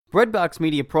Breadbox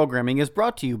Media programming is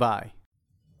brought to you by...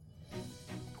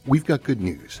 We've got good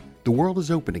news. The world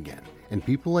is open again, and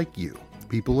people like you,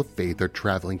 people of faith, are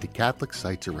traveling to Catholic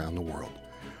sites around the world.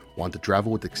 Want to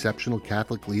travel with exceptional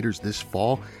Catholic leaders this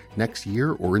fall, next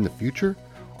year, or in the future?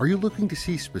 Are you looking to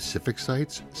see specific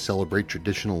sites, celebrate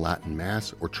traditional Latin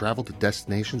Mass, or travel to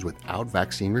destinations without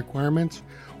vaccine requirements?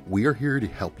 We are here to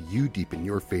help you deepen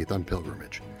your faith on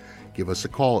pilgrimage. Give us a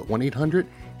call at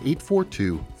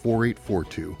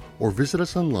 1-800-842-4842 or visit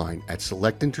us online at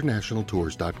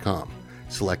selectinternationaltours.com.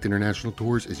 Select International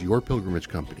Tours is your pilgrimage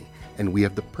company, and we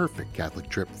have the perfect Catholic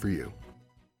trip for you.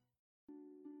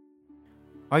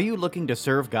 Are you looking to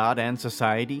serve God and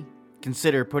society?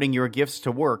 Consider putting your gifts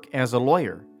to work as a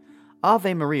lawyer.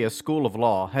 Ave Maria School of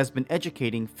Law has been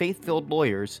educating faith-filled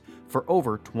lawyers for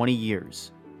over 20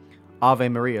 years. Ave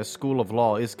Maria School of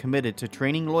Law is committed to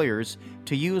training lawyers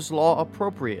to use law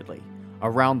appropriately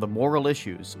around the moral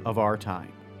issues of our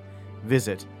time.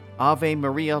 Visit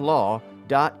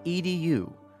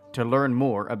avemarialaw.edu to learn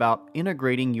more about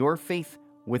integrating your faith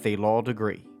with a law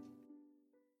degree.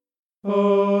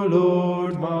 O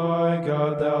Lord my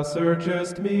God, thou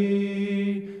searchest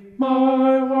me.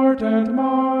 My heart and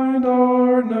mind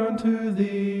are known to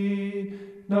thee.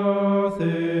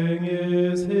 Nothing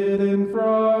is hidden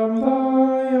from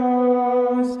thy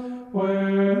eyes.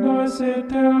 When I sit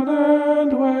down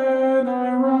and when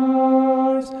I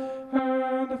rise,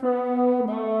 and from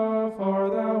afar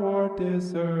thou art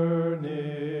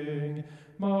discerning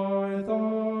my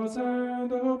thoughts and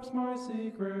hopes, my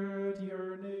secret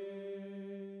yearning.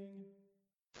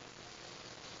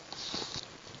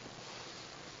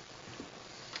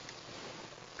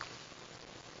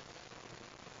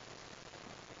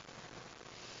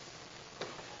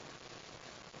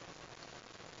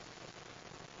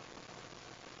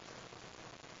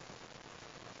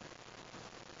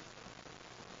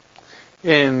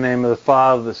 In the name of the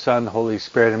Father, the Son, the Holy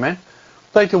Spirit, amen.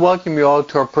 I'd like to welcome you all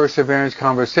to our Perseverance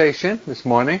conversation this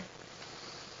morning.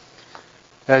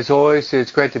 As always,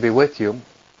 it's great to be with you.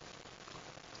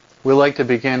 We'd like to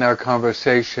begin our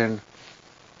conversation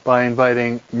by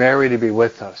inviting Mary to be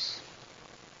with us.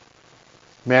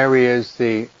 Mary is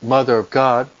the Mother of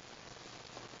God.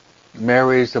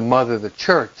 Mary is the Mother of the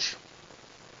Church.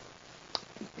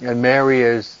 And Mary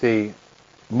is the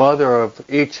Mother of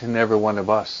each and every one of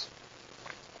us.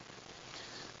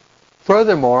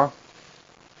 Furthermore,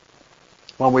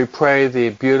 when we pray the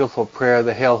beautiful prayer,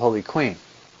 the Hail, Holy Queen,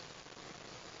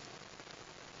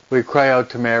 we cry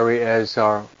out to Mary as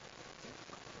our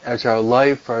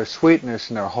life, our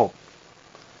sweetness, and our hope.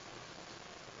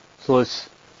 So let's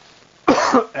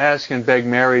ask and beg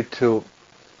Mary to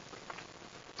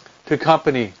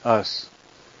accompany us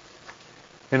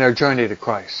in our journey to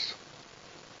Christ.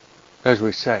 As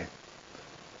we say,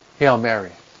 Hail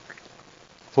Mary,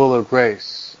 full of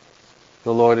grace,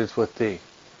 the Lord is with thee.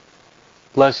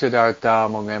 Blessed art thou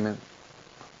among women,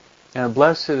 and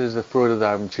blessed is the fruit of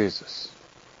thy womb, Jesus.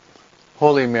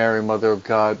 Holy Mary, Mother of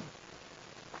God,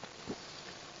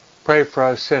 pray for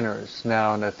us sinners,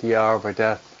 now and at the hour of our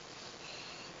death.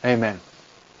 Amen.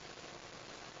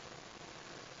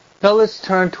 Now let's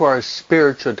turn to our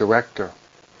spiritual director.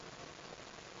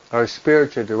 Our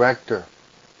spiritual director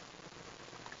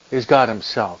is God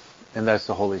Himself, and that's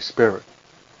the Holy Spirit.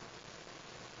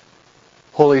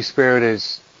 Holy Spirit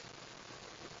is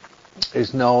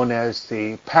known as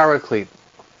the Paraclete.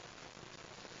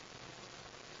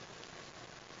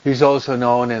 He's also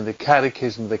known in the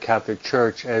Catechism of the Catholic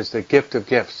Church as the gift of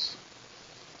gifts.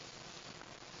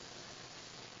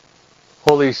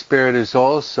 Holy Spirit is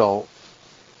also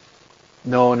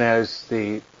known as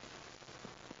the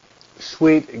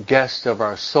sweet guest of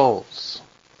our souls.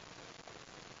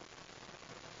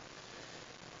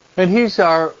 And He's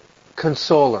our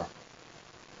consoler.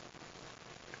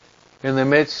 In the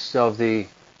midst of the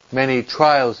many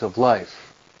trials of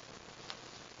life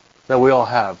that we all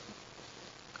have,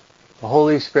 the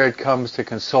Holy Spirit comes to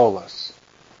console us.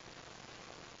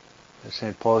 As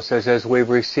St. Paul says, as we've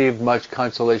received much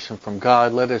consolation from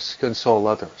God, let us console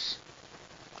others.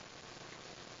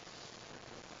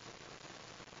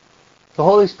 The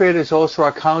Holy Spirit is also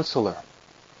our counselor.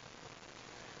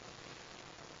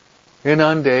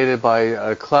 Inundated by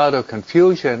a cloud of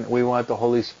confusion, we want the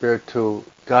Holy Spirit to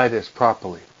guide us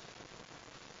properly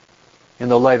in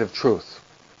the light of truth.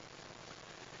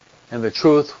 And the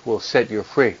truth will set you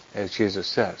free, as Jesus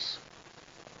says.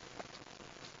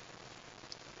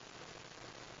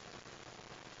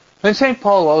 And St.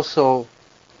 Paul also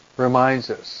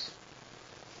reminds us,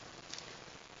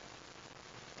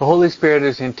 the Holy Spirit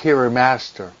is the interior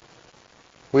master.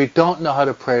 We don't know how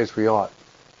to pray as we ought.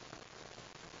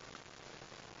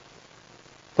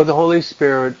 But the Holy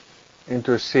Spirit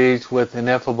intercedes with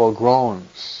ineffable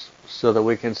groans so that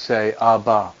we can say,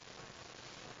 Abba,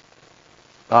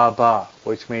 Abba,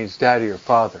 which means Daddy or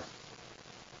Father.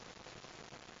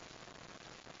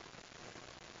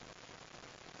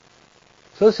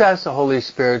 So let's ask the Holy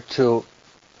Spirit to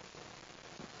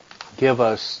give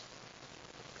us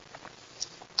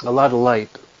a lot of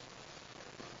light,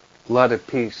 a lot of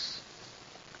peace,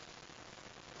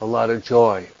 a lot of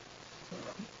joy,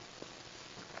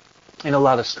 and a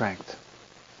lot of strength,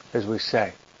 as we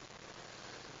say.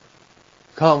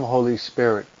 Come, Holy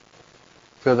Spirit,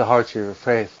 fill the hearts of your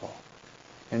faithful,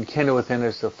 and kindle within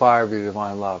us the fire of your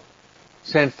divine love.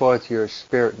 Send forth your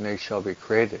Spirit, and they shall be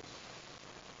created.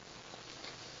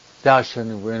 Thou shalt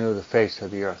renew the face of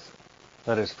the earth.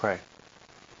 Let us pray.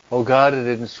 O God, that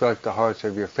did instruct the hearts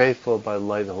of your faithful by the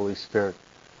light of the Holy Spirit,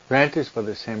 grant us by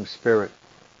the same Spirit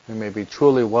we may be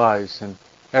truly wise and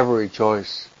ever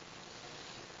rejoice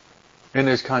in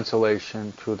his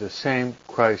consolation through the same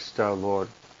Christ our Lord.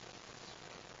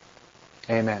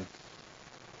 Amen.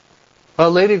 Our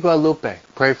Lady Guadalupe,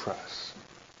 pray for us.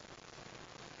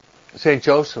 Saint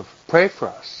Joseph, pray for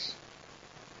us.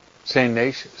 Saint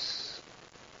Ignatius,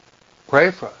 pray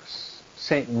for us.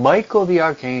 Saint Michael the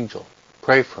Archangel,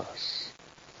 pray for us.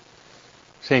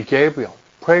 Saint Gabriel,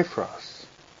 pray for us.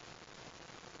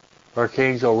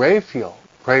 Archangel Raphael,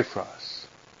 pray for us.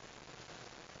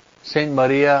 Saint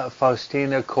Maria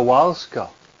Faustina Kowalska,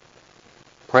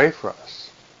 pray for us.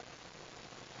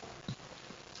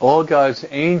 All God's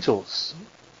angels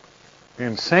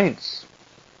and saints,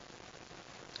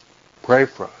 pray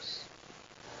for us.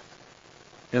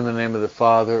 In the name of the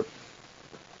Father,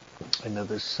 and of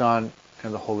the Son,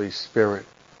 and the Holy Spirit.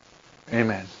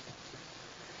 Amen.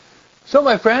 So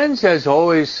my friends, as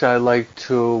always, I'd like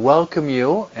to welcome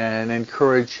you and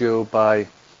encourage you by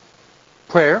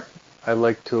prayer. I'd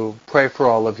like to pray for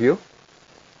all of you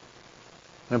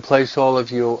and place all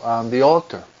of you on the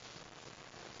altar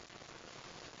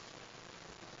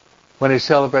when I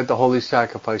celebrate the holy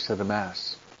sacrifice of the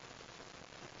Mass.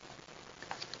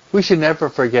 We should never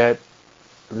forget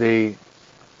the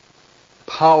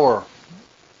power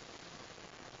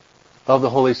of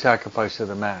the holy sacrifice of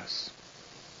the Mass.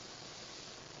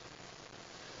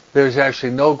 There's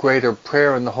actually no greater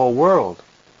prayer in the whole world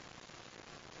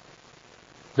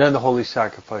than the holy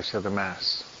sacrifice of the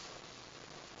Mass.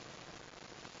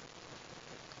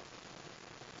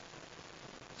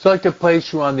 So I'd like to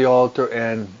place you on the altar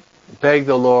and beg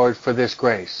the Lord for this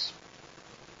grace,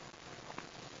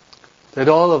 that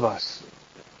all of us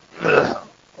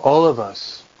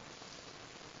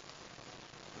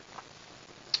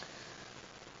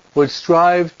would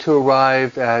strive to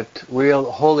arrive at real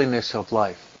holiness of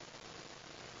life.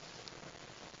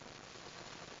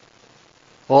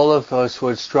 All of us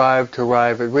would strive to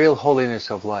arrive at real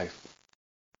holiness of life.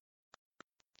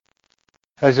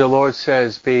 As the Lord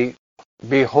says, be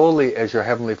holy as your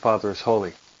Heavenly Father is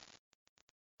holy.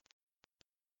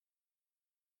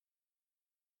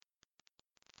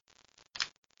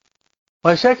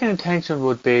 My second intention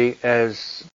would be,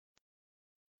 as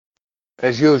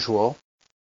usual,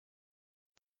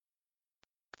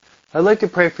 I'd like to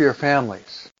pray for your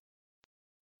families.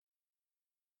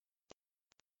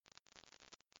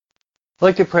 I'd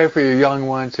like to pray for your young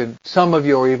ones, and some of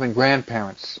you are even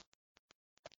grandparents,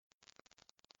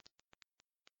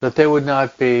 that they would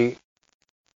not be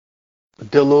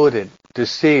deluded,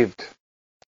 deceived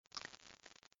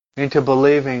into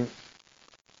believing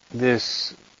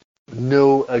this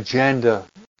new agenda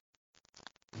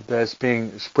that's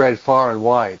being spread far and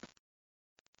wide.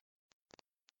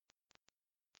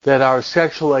 That our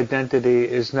sexual identity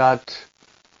is not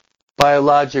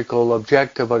biological,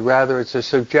 objective, but rather it's a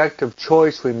subjective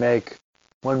choice we make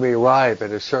when we arrive at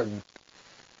a certain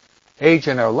age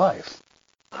in our life.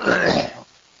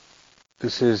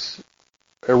 This is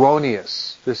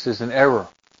erroneous. This is an error.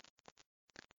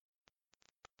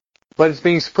 But it's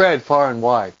being spread far and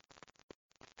wide.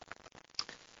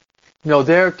 You know,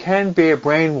 there can be a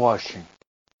brainwashing.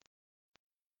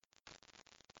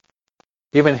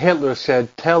 Even Hitler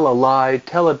said, tell a lie,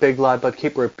 tell a big lie, but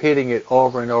keep repeating it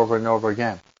over and over and over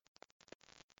again.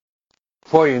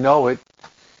 Before you know it,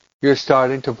 you're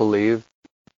starting to believe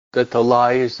that the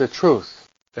lie is the truth,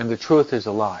 and the truth is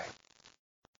a lie.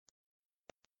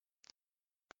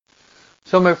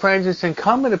 So my friends, it's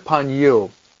incumbent upon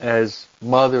you as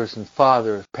mothers and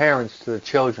fathers, parents to the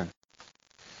children.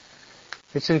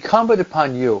 It's incumbent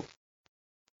upon you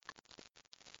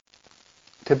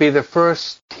to be the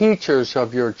first teachers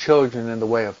of your children in the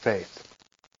way of faith.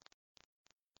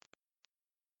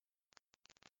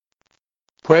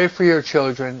 Pray for your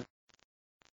children.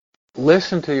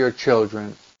 Listen to your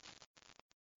children.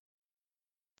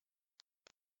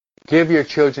 Give your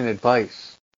children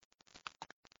advice.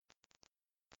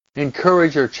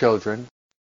 Encourage your children,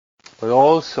 but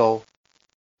also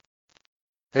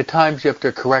at times you have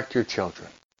to correct your children,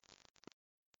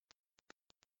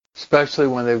 especially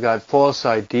when they've got false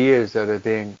ideas that are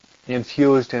being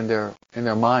infused in their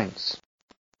minds.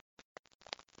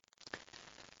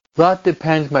 A lot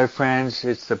depends, my friends.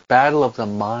 It's the battle of the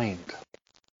mind.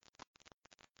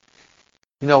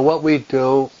 You know, what we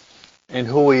do and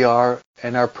who we are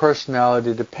and our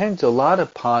personality depends a lot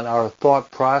upon our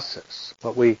thought process,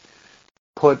 what we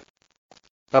put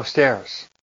upstairs.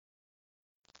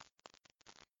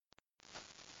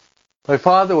 My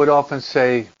father would often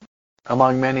say,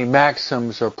 among many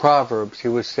maxims or proverbs, he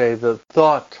would say, the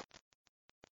thought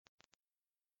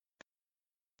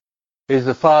is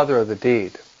the father of the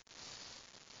deed.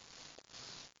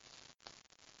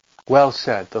 Well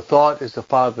said. The thought is the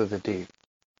father of the deed.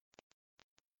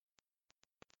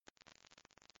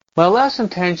 My last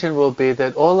intention will be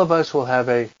that all of us will have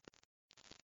an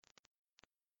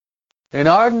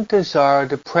ardent desire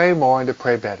to pray more and to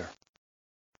pray better.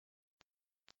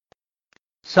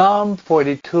 Psalm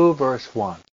 42 verse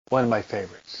 1, one of my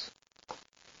favorites.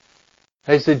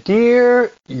 As the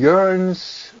deer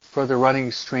yearns for the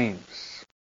running streams,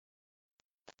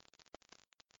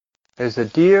 as the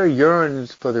deer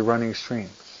yearns for the running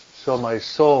streams, so my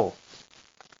soul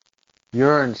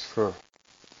yearns for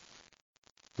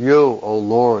you, O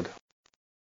Lord,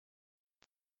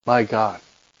 my God.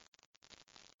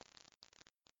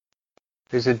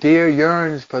 As the deer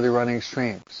yearns for the running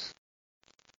streams,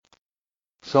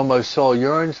 so my soul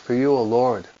yearns for you, O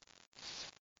Lord,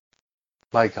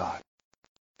 my God.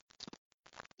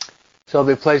 So I'll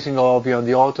be placing all of you on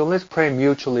the altar. Let's pray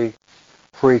mutually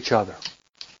for each other.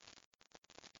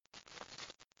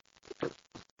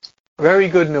 Very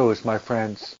good news, my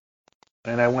friends.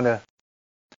 And I want to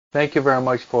thank you very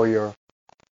much for your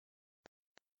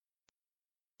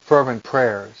fervent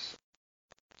prayers.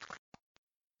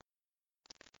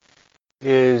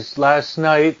 Is last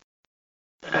night,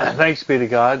 thanks be to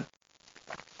God,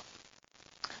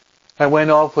 I went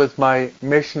off with my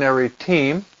missionary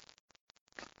team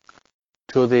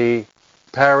to the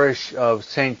parish of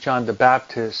St. John the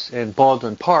Baptist in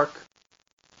Baldwin Park.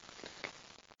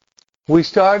 We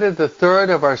started the third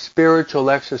of our spiritual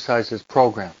exercises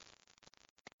program.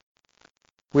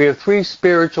 We have 3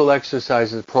 spiritual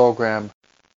exercises program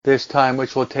this time,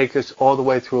 which will take us all the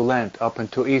way through Lent up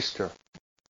until Easter.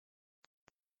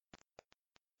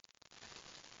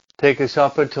 Take us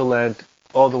up until Lent,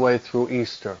 all the way through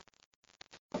Easter.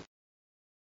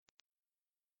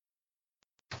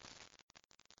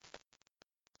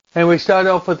 And we started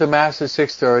off with the Mass at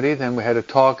 6:30, then we had a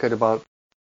talk at about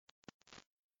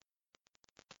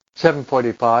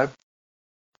 7:45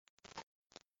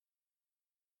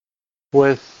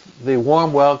 with the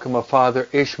warm welcome of Father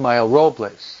Ishmael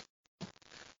Robles.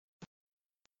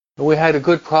 And we had a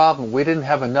good problem. We did not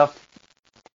have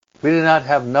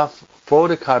enough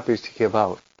photocopies to give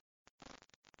out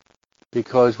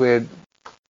because we had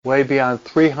way beyond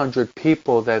 300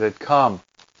 people that had come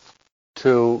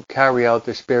to carry out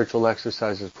the spiritual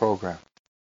exercises program.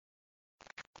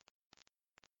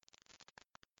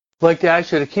 I'd like to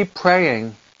ask you to keep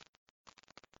praying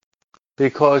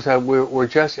because we're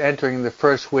just entering the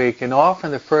first week, and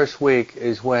often the first week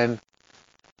is when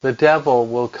the devil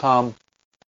will come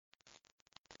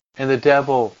and the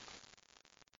devil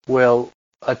will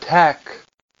attack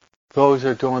those who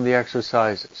are doing the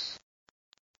exercises.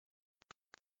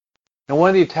 And one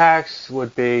of the attacks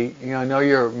would be, I know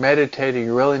you're meditating,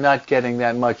 you're really not getting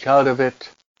that much out of it.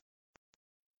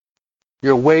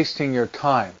 You're wasting your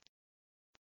time.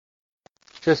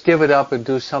 Just give it up and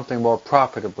do something more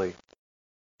profitably.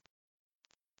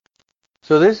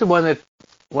 So this is one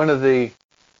of the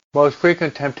most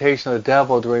frequent temptations of the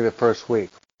devil during the first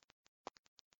week.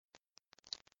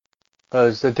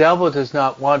 Because the devil does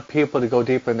not want people to go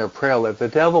deeper in their prayer life. The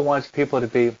devil wants people to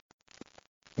be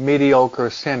mediocre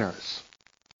sinners.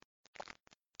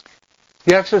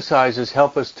 The exercises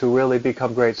help us to really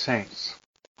become great saints.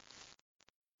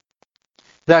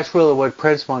 That's really what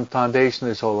Principle and Foundation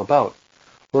is all about.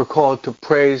 We're called to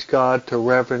praise God, to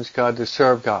reverence God, to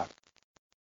serve God.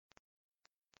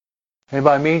 And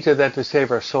by means of that, to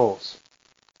save our souls.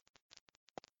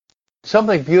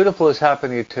 Something beautiful is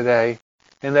happening today.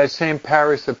 In that same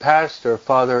parish, the pastor,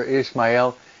 Father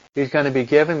Ishmael, is going to be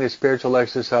giving the spiritual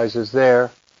exercises there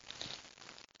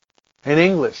in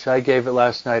English. I gave it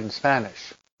last night in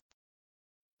Spanish.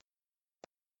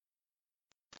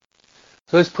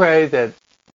 So let's pray that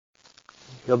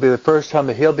it'll be the first time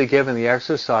that he'll be given the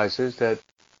exercises, that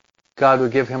God will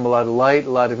give him a lot of light, a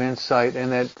lot of insight,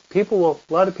 and that a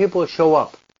lot of people will show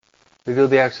up to do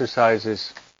the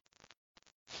exercises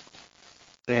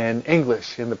in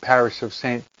English in the parish of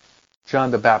St. John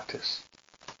the Baptist.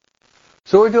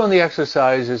 So we're doing the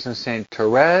exercises in St.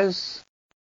 Therese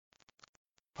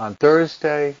on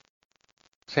Thursday,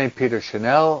 St. Peter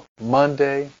Chanel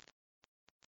Monday,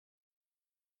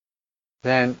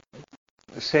 then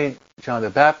St. John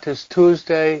the Baptist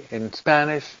Tuesday in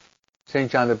Spanish, St.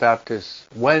 John the Baptist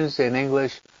Wednesday in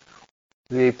English.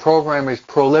 The program is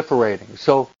proliferating.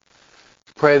 So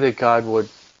pray that God would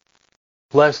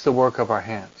bless the work of our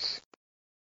hands.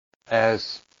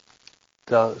 As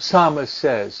the psalmist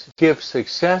says, give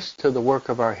success to the work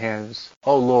of our hands.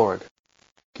 O Lord,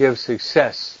 give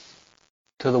success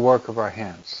to the work of our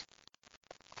hands.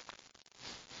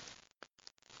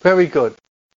 Very good.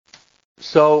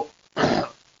 So,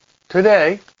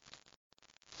 today,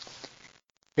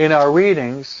 in our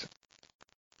readings,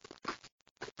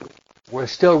 we're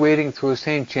still reading through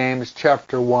St. James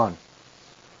chapter 1.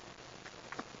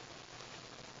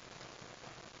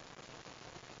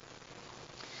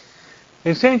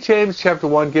 And St. James chapter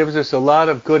 1 gives us a lot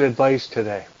of good advice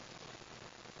today.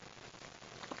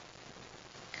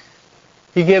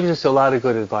 He gives us a lot of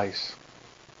good advice.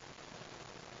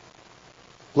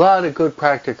 A lot of good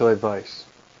practical advice.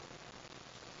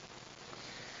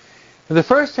 And the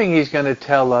first thing he's going to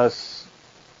tell us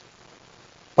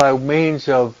by means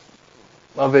of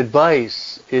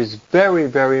advice is very,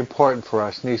 very important for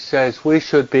us. And he says we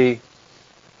should be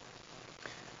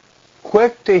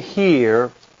quick to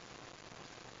hear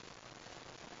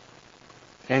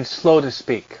and slow to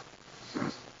speak.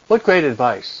 What great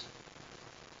advice.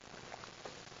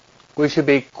 We should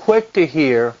be quick to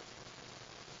hear,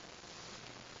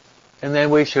 and then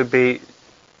we should be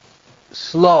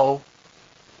slow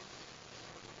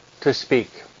to speak.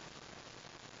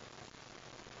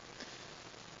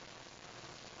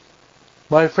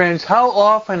 My friends, how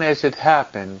often has it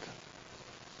happened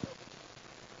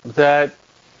that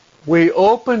we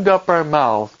opened up our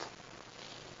mouth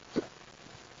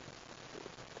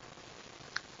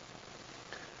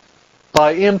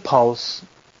by impulse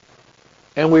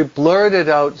and we blurted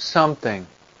out something?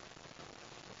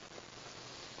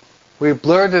 We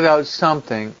blurted out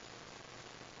something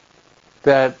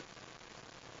that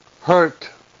hurt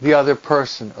the other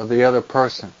person or the other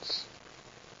persons.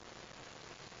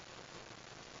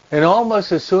 And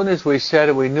almost as soon as we said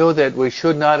it, we knew that we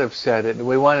should not have said it, and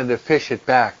we wanted to fish it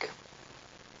back.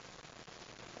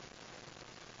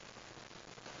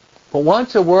 But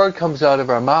once a word comes out of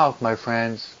our mouth, my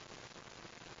friends,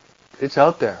 it's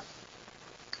out there.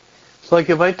 It's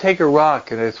like if I take a rock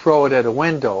and I throw it at a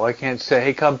window, I can't say,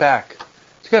 hey, come back.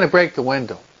 It's going to break the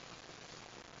window.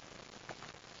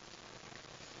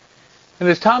 And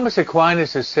as Thomas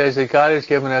Aquinas says that God has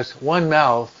given us one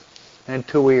mouth and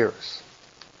two ears.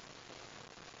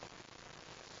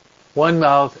 One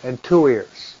mouth and two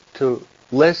ears to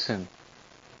listen.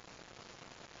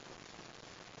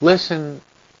 Listen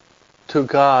to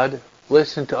God,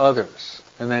 listen to others,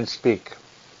 and then speak.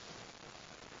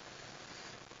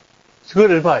 It's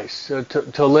good advice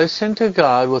to listen to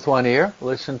God with one ear,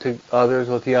 listen to others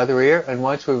with the other ear, and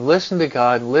once we've listened to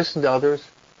God and listened to others,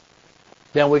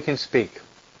 then we can speak.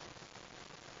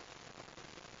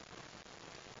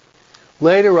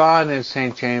 Later on in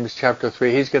St. James chapter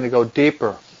 3, he's going to go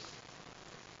deeper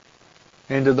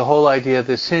into the whole idea of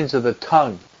the sins of the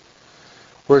tongue.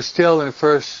 We're still in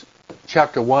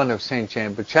chapter 1 of St.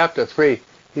 James, but chapter 3,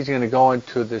 he's going to go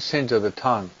into the sins of the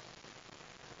tongue.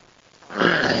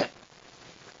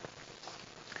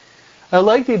 I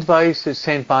like the advice that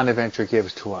St. Bonaventure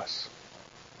gives to us.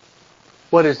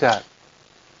 What is that?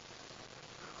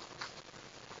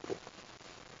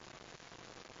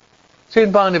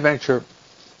 St. Bonaventure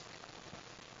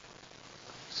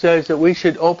says that we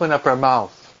should open up our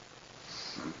mouth.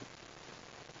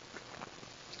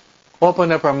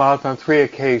 Open up our mouth on 3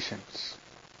 occasions.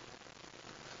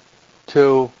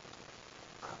 To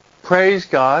praise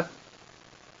God,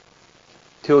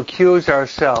 to accuse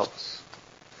ourselves,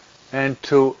 and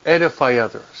to edify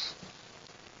others.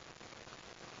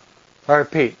 I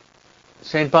repeat,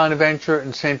 St. Bonaventure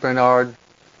and St. Bernard,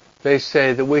 they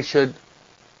say that we should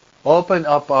open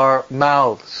up our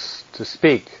mouths to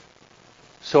speak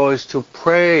so as to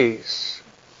praise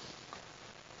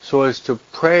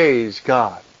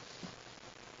God.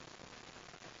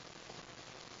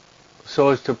 So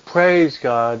as to praise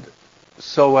God,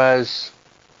 so as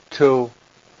to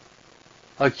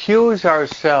accuse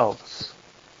ourselves.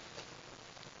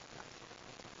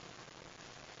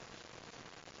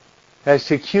 As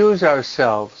to accuse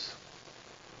ourselves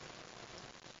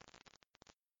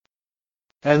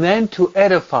And then to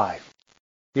edify.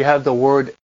 You have the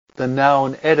word, the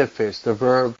noun edifice, the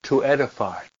verb to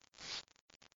edify.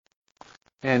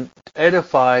 And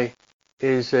edify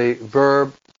is a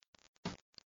verb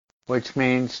which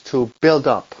means to build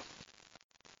up.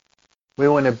 We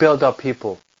want to build up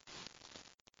people.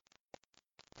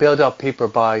 Build up people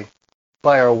by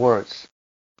our words.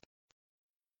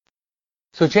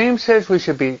 So James says we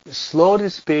should be slow to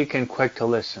speak and quick to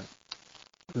listen.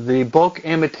 The book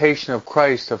Imitation of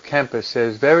Christ of Kempis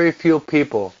says very few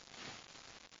people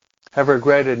have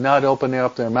regretted not opening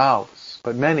up their mouths,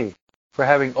 but many for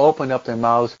having opened up their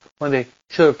mouths when they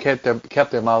should have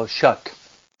kept their mouths shut.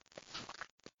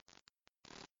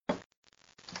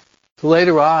 So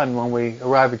later on, when we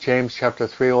arrive at James chapter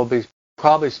 3, we'll be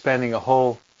probably spending a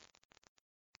whole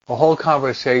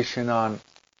conversation on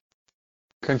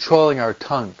controlling our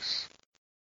tongues.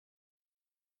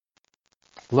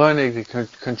 Learning to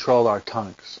control our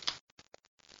tongues.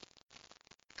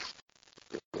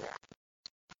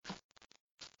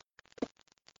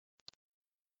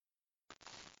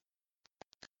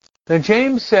 Then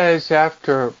James says,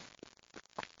 after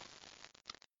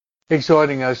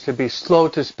exhorting us to be slow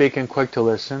to speak and quick to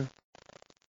listen,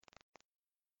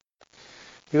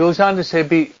 he goes on to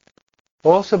say,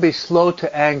 also be slow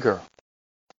to anger.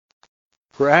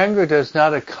 For anger does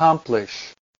not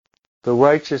accomplish the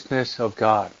righteousness of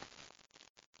God.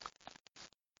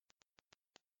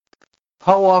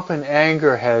 How often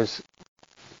anger has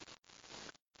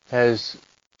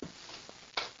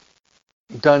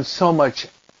done so much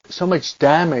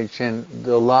damage in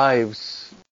the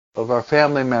lives of our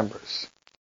family members.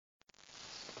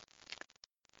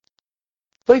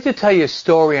 I'd like to tell you a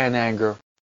story on anger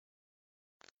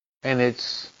and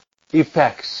its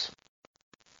effects.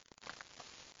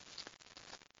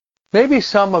 Maybe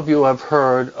some of you have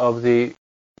heard of the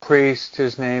priest.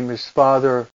 His name is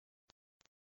Father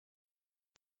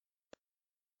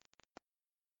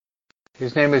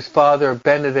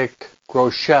Benedict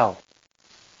Groeschel.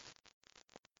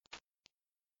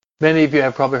 Many of you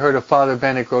have probably heard of Father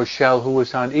Benedict Groeschel, who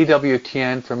was on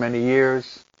EWTN for many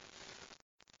years.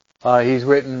 He's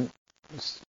written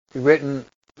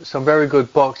some very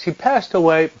good books. He passed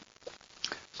away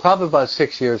probably about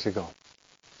 6 years ago.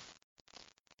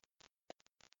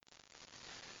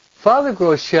 Father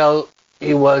Groeschel,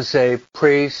 he was a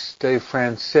priest, a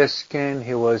Franciscan.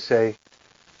 He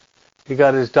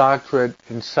got his doctorate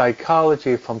in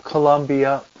psychology from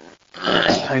Columbia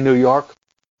in New York.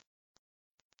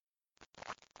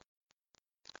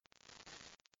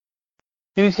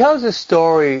 And he tells a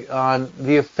story on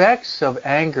the effects of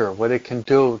anger, what it can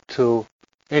do to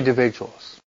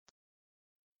individuals.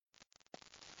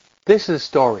 This is a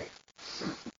story.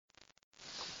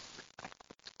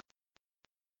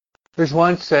 There's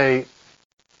once a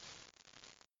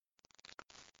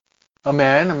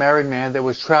married man that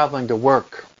was traveling to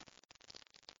work.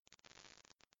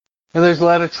 And there's a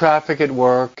lot of traffic at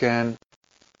work, and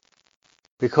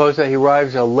because he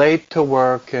arrives late to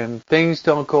work and things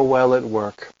don't go well at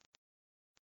work.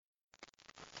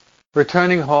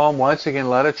 Returning home, once again, a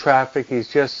lot of traffic. He's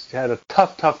just had a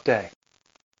tough day.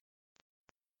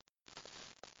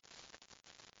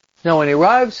 Now, when he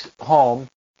arrives home,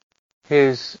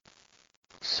 his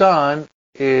son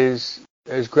has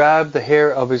grabbed the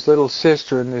hair of his little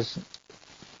sister and is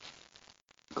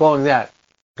doing that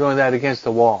against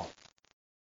the wall.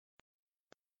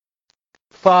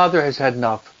 Father has had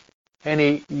enough, and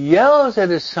he yells at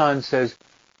his son, says,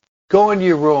 "Go into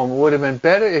your room. It would have been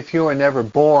better if you were never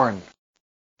born."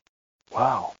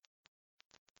 Wow.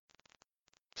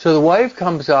 So the wife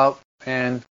comes up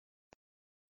and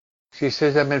she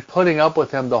says, "I've been putting up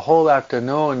with him the whole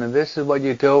afternoon, and this is what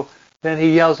you do." Then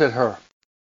he yells at her.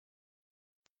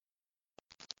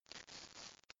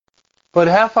 But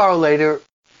a half hour later,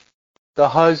 the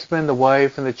husband, the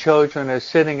wife, and the children are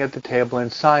sitting at the table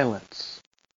in silence,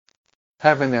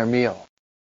 having their meal.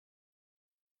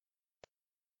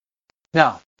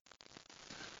 Now,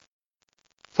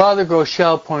 Father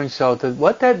Groeschel points out that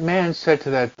what that man said to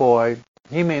that boy,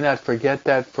 he may not forget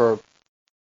that for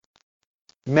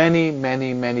many,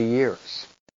 many, many years.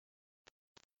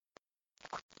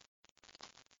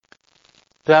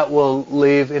 That will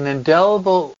leave an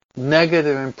indelible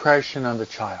negative impression on the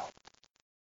child.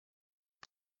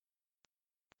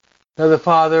 Now, the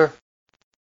father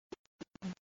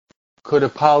could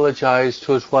apologize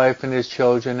to his wife and his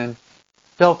children, and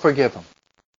they'll forgive him.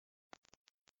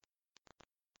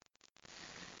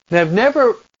 And I've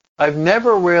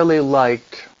never really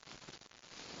liked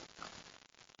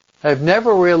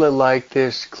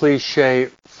this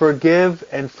cliche, forgive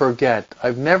and forget.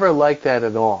 I've never liked that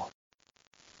at all.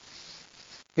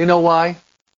 You know why?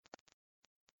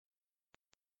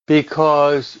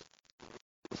 because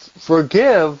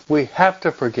forgive, we have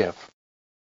to forgive.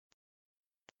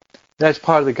 That's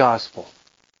part of the gospel.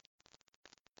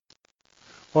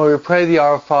 When we pray the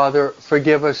Our Father,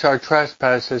 forgive us our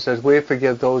trespasses as we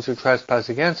forgive those who trespass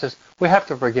against us, we have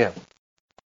to forgive.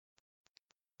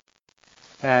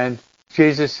 And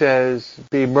Jesus says,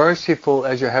 be merciful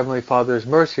as your Heavenly Father is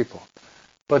merciful.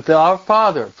 But Our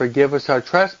Father, forgive us our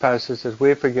trespasses as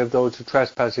we forgive those who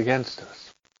trespass against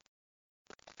us.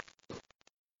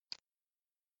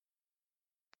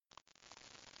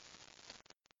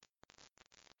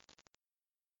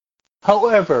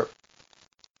 However,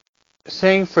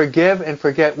 saying forgive and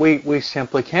forget, we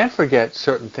simply can't forget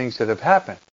certain things that have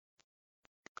happened.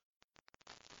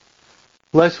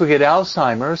 Unless we get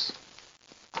Alzheimer's,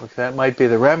 that might be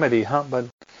the remedy, huh? But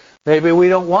maybe we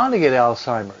don't want to get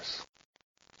Alzheimer's.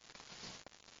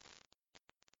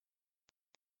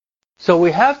 So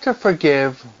we have to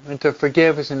forgive, and to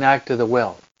forgive is an act of the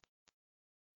will.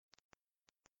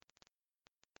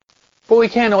 But we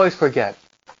can't always forget.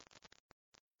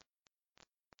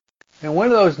 And when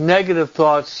those negative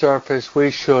thoughts surface,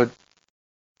 we should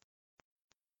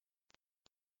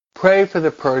pray for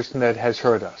the person that has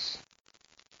hurt us.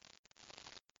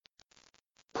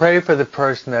 Pray for the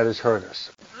person that has hurt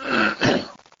us.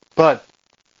 But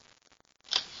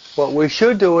what we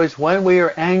should do is when we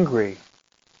are angry,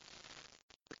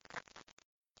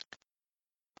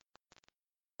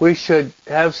 we should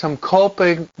have some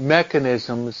coping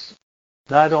mechanisms,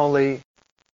 not only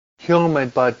human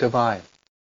but divine,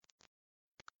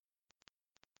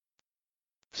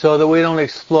 so that we don't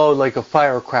explode like a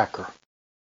firecracker,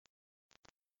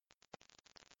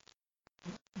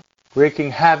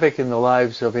 wreaking havoc in the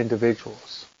lives of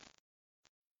individuals.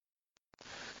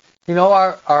 You know,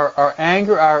 our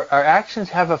anger, our actions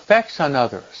have effects on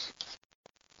others.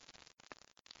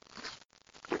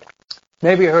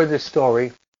 Maybe you heard this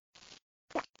story.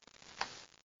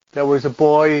 There was a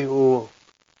boy who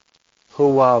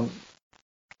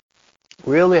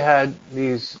really had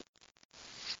these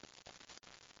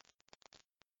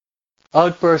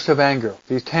outbursts of anger,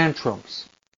 these tantrums,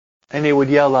 and he would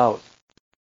yell out.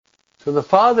 So the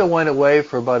father went away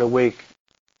for about a week.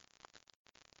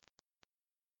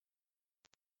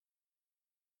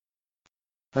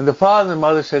 And the father and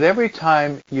mother said, every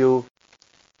time you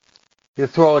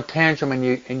throw a tantrum and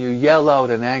you yell out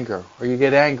in anger, or you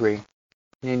get angry,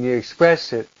 and you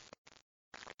express it,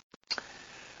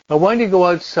 but when you go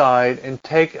outside and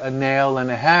take a nail and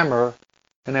a hammer,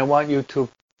 and I want you to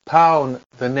pound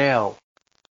the nail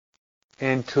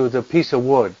into the piece of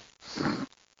wood.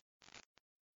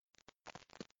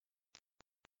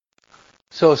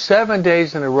 So 7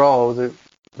 days in a row,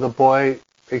 the boy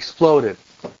exploded.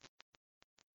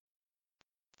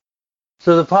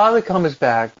 So the father comes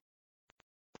back,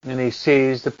 and he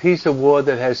sees the piece of wood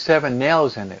that has 7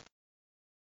 nails in it.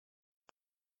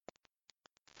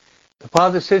 The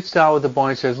father sits down with the boy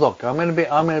and says, look, I'm going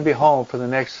to be home for the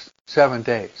next 7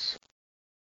 days.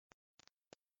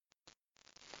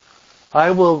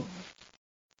 I will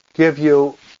give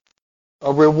you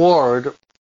a reward,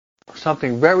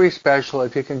 something very special,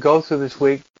 if you can go through this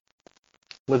week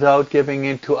without giving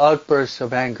into outbursts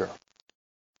of anger.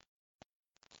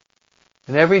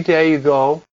 And every day you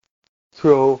go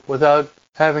through without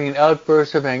having an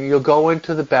outburst of anger, you'll go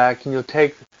into the back and you'll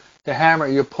take the hammer,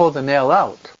 you'll pull the nail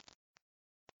out.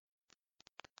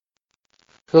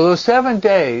 So those 7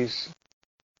 days,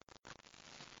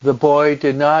 the boy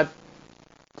did not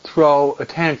throw a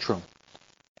tantrum.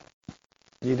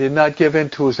 He did not give in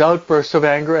to his outbursts of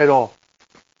anger at all.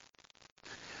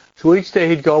 So each day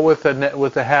he'd go with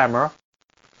the hammer,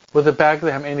 with the back of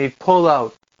the hammer, and he'd pull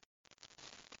out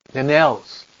the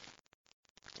nails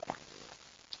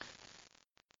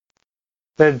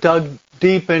that dug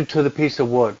deep into the piece of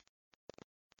wood.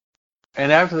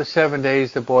 And after the 7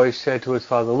 days, the boy said to his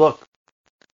father, look,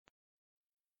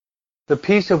 the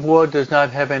piece of wood does not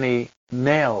have any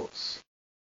nails.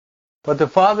 But the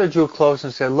father drew close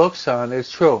and said, look, son,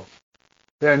 it's true.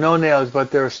 There are no nails,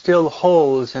 but there are still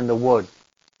holes in the wood.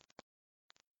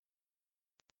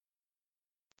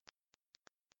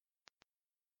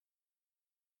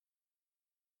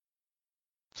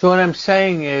 So what I'm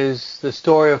saying is the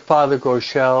story of Father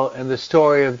Groeschel and the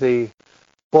story of the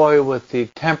boy with the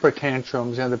temper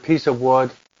tantrums and the piece of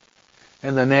wood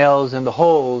and the nails and the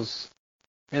holes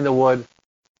in the wood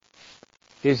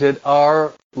is that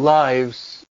our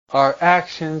lives, our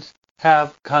actions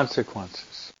have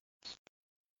consequences.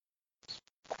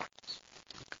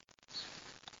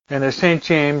 And as St.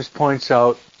 James points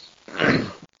out,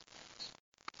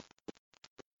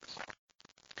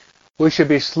 we should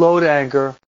be slow to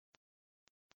anger,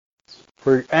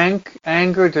 For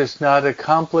anger does not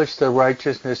accomplish the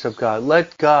righteousness of God.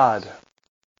 Let God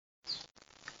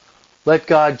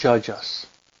judge us.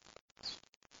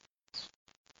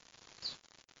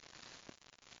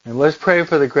 And let's pray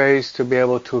for the grace to be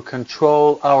able to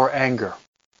control our anger.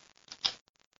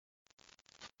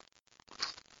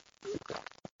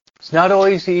 It's not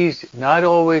always easy. Not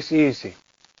always easy.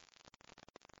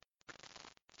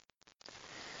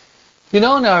 You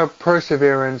know, in our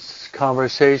perseverance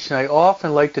conversation, I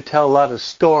often like to tell a lot of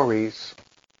stories.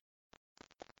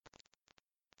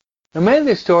 And many of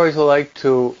these stories I like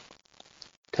to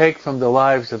take from the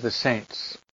lives of the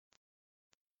saints.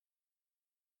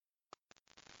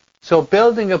 So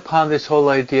building upon this whole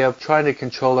idea of trying to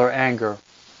control our anger,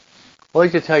 I'd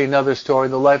like to tell you another story,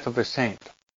 the life of a saint.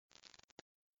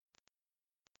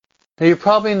 Now you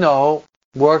probably know,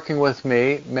 working with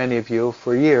me, many of you,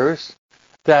 for years,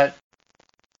 that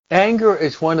anger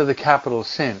is one of the capital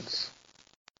sins.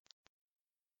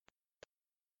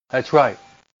 That's right.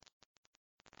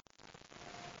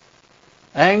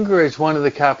 Anger is one of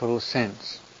the capital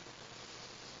sins.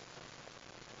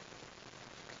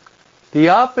 The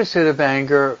opposite of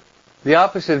anger, the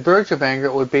opposite virtue of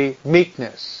anger would be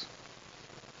meekness.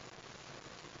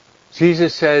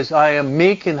 Jesus says, I am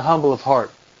meek and humble of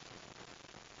heart.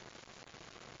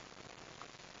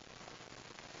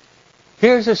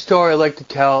 Here's a story I'd like to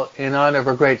tell in honor of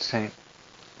a great saint.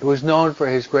 He was known for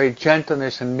his great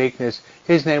gentleness and meekness.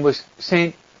 His name was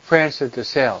Saint Francis de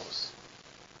Sales.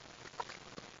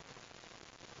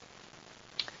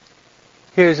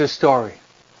 Here's a story.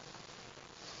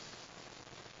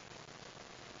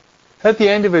 At the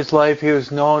end of his life, he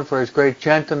was known for his great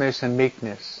gentleness and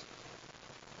meekness.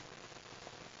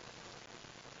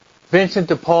 Vincent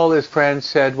de Paul, his friend,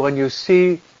 said, when you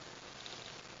see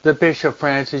the Bishop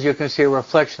Francis, you can see a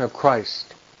reflection of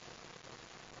Christ.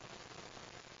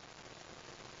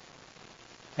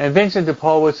 And Vincent de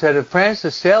Paul would say, if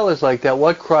Francis de Sales is like that,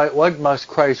 what must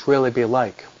Christ really be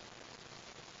like?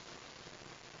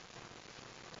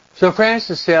 So Francis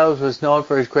de Sales was known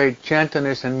for his great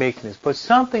gentleness and meekness, but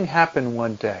something happened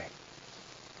one day.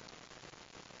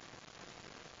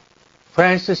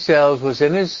 Francis de Sales was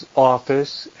in his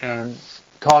office and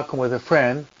talking with a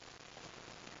friend.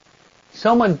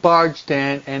 Someone barged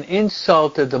in and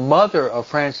insulted the mother of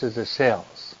Francis de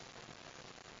Sales.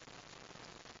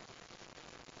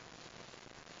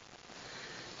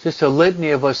 Just a litany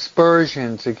of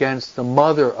aspersions against the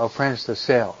mother of Francis de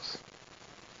Sales.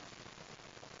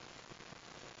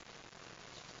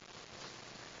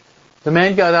 The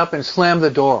man got up and slammed the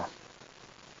door.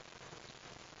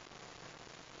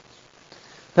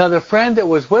 Now the friend that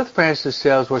was with Francis de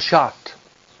Sales was shocked.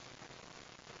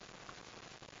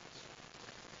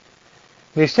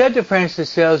 And he said to Francis de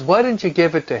Sales, why didn't you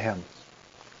give it to him?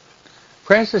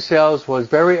 Francis de Sales was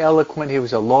very eloquent. He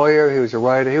was a lawyer. He was a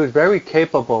writer. He was very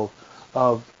capable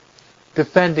of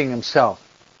defending himself.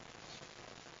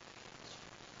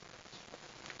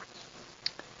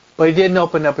 But he didn't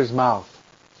open up his mouth.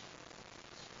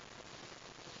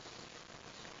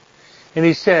 And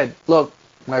he said, look,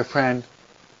 my friend,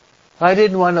 I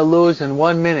didn't want to lose in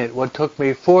 1 minute what took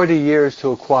me 40 years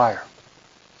to acquire.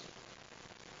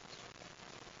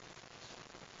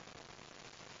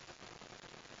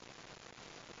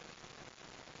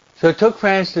 So it took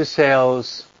Francis de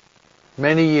Sales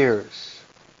many years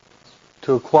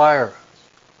to acquire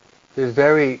this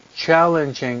very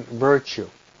challenging virtue.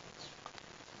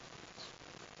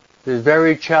 This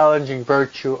very challenging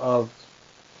virtue of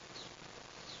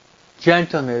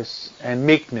gentleness and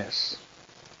meekness.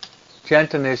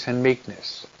 Gentleness and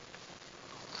meekness.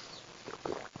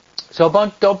 So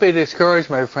don't be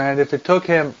discouraged, my friend. If it took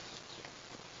him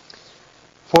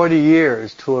 40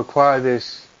 years to acquire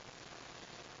this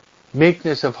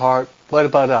meekness of heart, what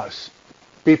about us?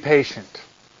 Be patient.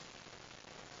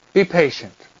 Be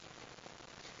patient.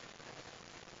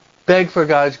 Beg for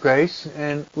God's grace,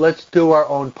 and let's do our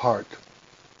own part.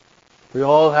 We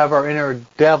all have our inner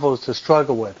devils to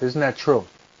struggle with. Isn't that true?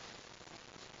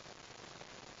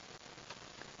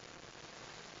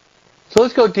 So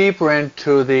let's go deeper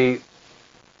into the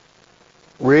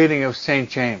reading of St.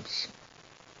 James.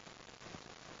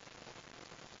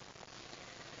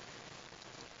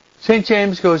 St.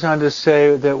 James goes on to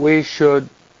say that we should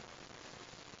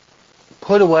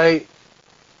put away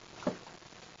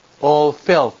all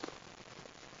filth.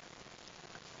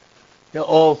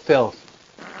 All filth.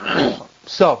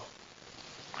 So,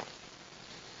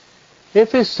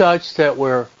 if it's such that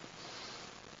we're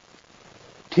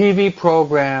TV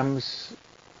programs,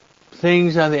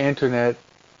 things on the internet,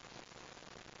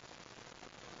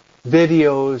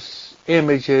 videos,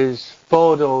 images,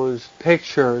 photos,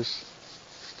 pictures,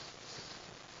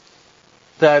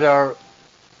 that are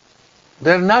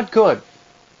not good.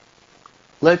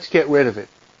 Let's get rid of it.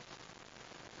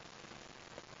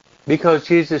 Because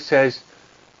Jesus says,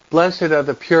 blessed are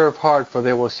the pure of heart, for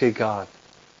they will see God.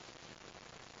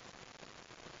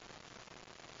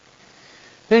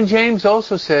 Then James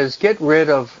also says, get rid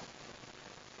of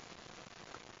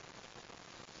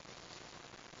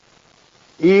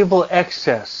evil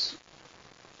excess.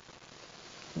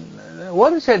 What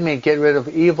does that mean, get rid of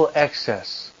evil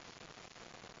excess?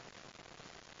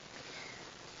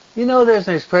 You know, there's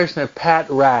an expression, a pat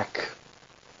rack.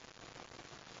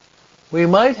 We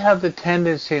might have the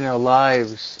tendency in our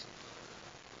lives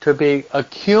to be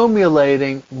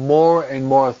accumulating more and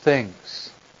more things.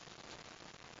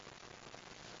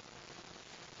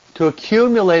 To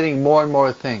accumulating more and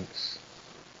more things.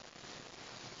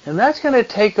 And that's going to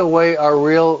take away our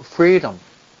real freedom.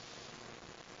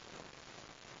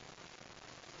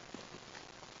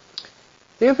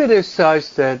 If it is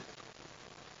such that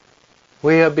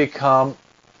we have become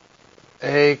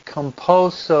a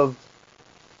compulsive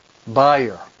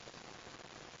buyer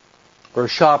or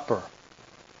shopper,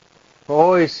 we're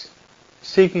always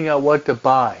seeking out what to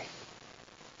buy.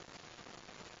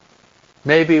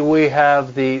 Maybe we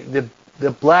have the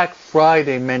Black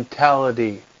Friday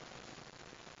mentality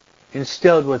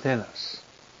instilled within us.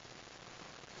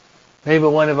 Maybe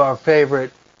one of our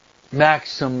favorite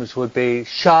maxims would be,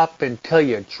 shop until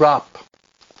you drop.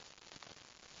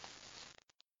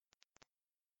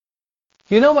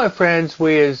 You know, my friends,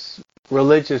 we as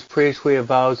religious priests, we have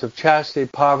vows of chastity,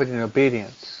 poverty, and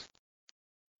obedience.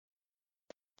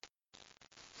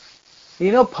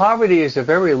 You know, poverty is a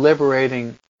very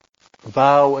liberating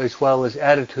vow as well as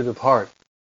attitude of heart.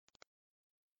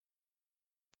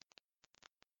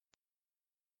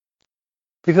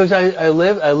 Because I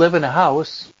live in a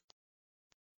house.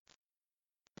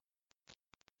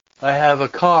 I have a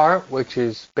car, which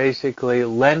is basically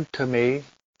lent to me.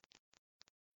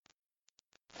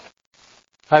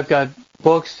 I've got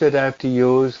books that I have to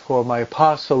use for my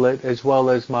apostolate as well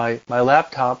as my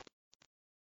laptop.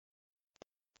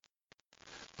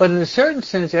 But in a certain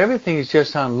sense, everything is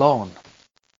just on loan.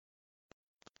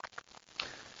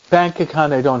 Bank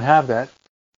account, I don't have that.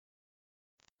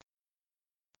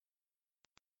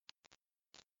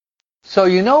 So,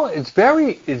 you know, it's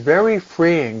very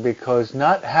freeing, because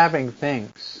not having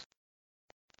things,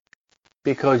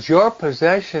 because your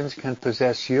possessions can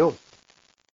possess you.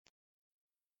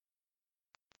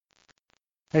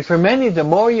 And for many, the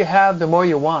more you have, the more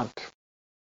you want.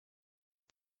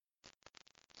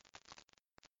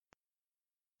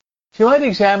 You might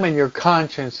examine your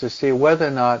conscience to see whether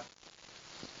or not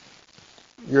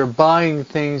you're buying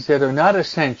things that are not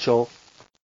essential,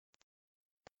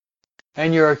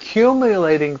 and you're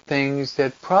accumulating things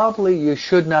that probably you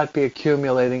should not be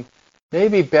accumulating.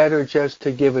 Maybe better just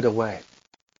to give it away.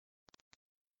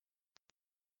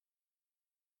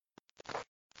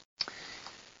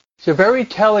 It's a very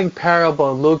telling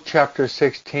parable in Luke chapter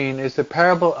 16. Is the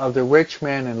parable of the rich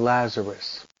man and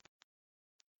Lazarus.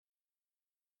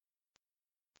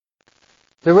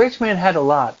 The rich man had a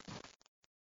lot,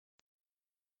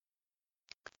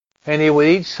 and he would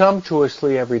eat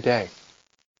sumptuously every day.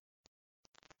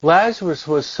 Lazarus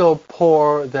was so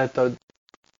poor that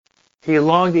he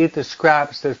longed to eat the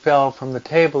scraps that fell from the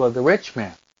table of the rich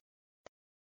man.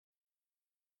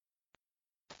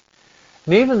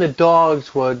 And even the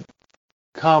dogs would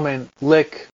come and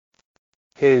lick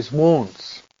his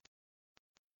wounds.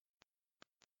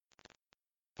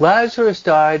 Lazarus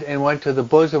died and went to the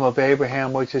bosom of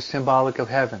Abraham, which is symbolic of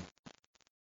heaven.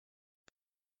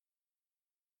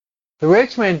 The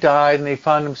rich man died and he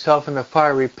found himself in the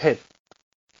fiery pit,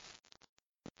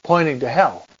 pointing to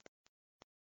hell.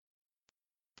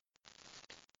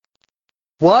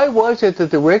 Why was it that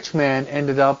the rich man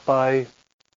ended up in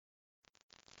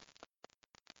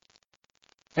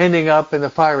the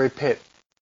fiery pit?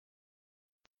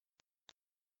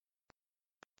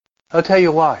 I'll tell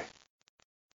you why.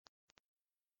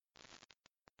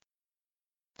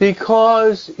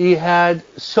 Because he had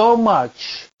so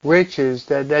much riches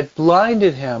that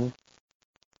blinded him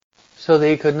so that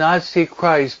he could not see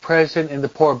Christ present in the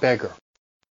poor beggar.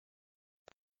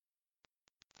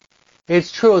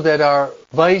 It's true that our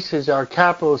vices, our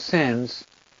capital sins,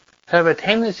 have a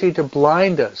tendency to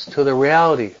blind us to the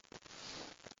reality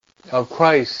of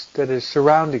Christ that is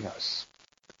surrounding us.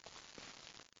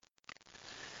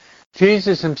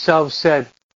 Jesus himself said,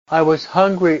 I was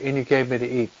hungry and you gave me to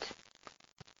eat.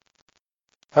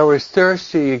 I was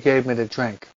thirsty, you gave me to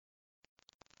drink.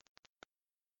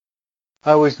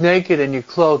 I was naked and you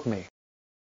clothed me.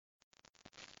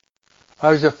 I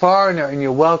was a foreigner and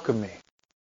you welcomed me.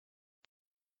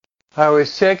 I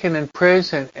was sick and in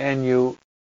prison, and you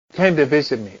came to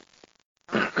visit me.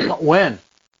 When?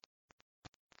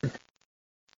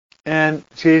 And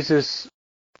Jesus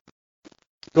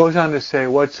goes on to say,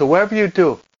 whatsoever you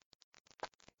do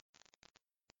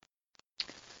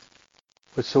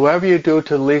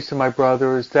to the least of my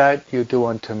brothers, that you do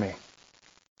unto me.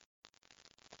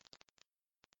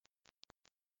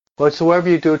 Whatsoever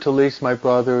you do to the least of my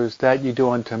brothers, that you do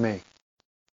unto me.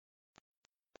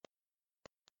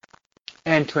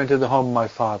 Enter into the home of my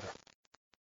Father.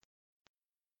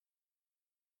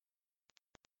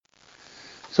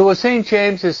 So what St.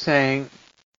 James is saying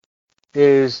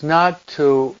is not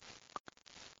to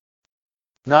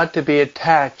be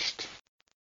attached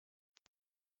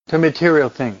to material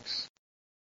things.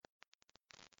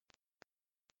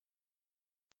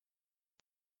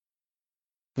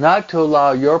 Not to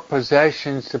allow your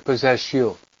possessions to possess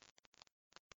you.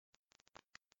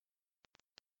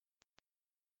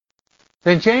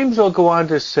 Then James will go on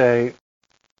to say,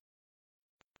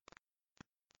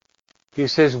 he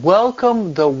says,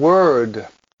 welcome the word.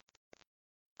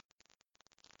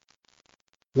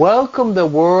 Welcome the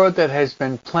word that has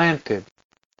been planted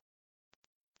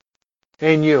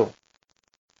in you.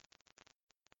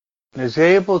 And is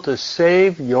able to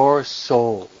save your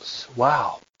souls.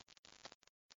 Wow.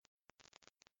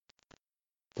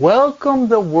 Welcome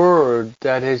the word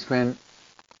that has been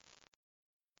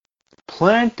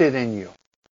planted in you.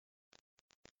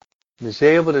 Is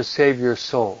able to save your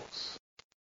souls.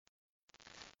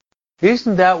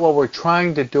 Isn't that what we're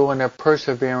trying to do in our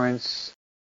Perseverance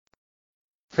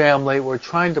family? We're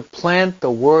trying to plant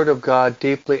the Word of God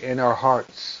deeply in our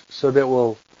hearts so that it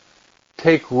will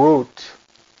take root.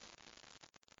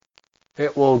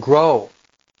 It will grow.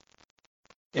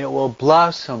 It will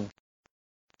blossom.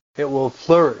 It will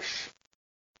flourish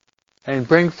and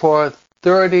bring forth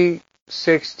 30,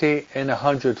 60, and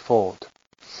 100-fold.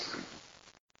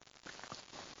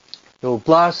 It will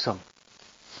blossom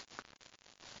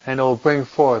and it will bring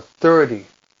forth 30,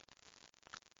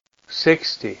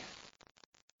 60,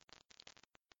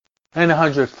 and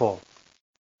 100-fold.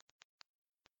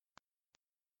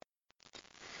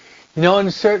 You know, in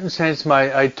a certain sense,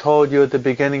 I told you at the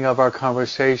beginning of our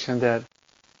conversation that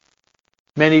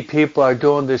many people are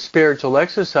doing this spiritual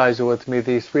exercise with me,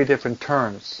 these 3 different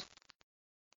turns.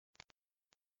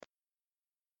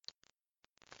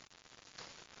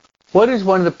 What is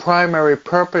one of the primary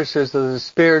purposes of the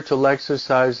spiritual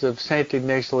exercise of St.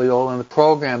 Ignatius Loyola and the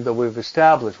program that we've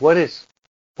established? What is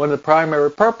one of the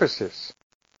primary purposes?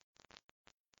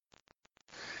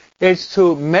 It's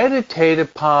to meditate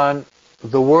upon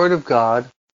the Word of God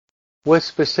with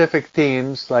specific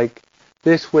themes, like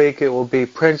this week it will be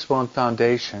principle and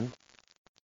foundation,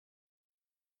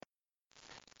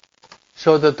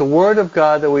 so that the Word of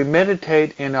God that we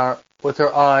meditate with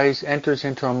our eyes enters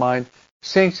into our mind,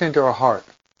 sinks into our heart.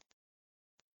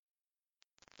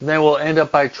 And then will end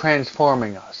up by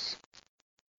transforming us.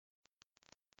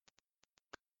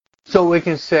 So we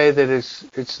can say that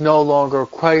it's no longer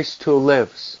Christ who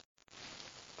lives.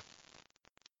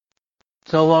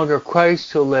 It's no longer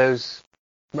Christ who lives.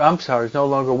 It's no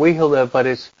longer we who live, but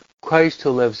it's Christ who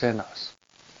lives in us.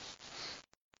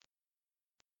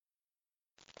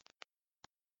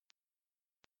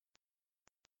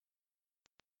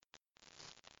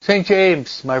 St.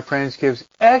 James, my friends, gives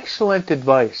excellent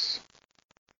advice.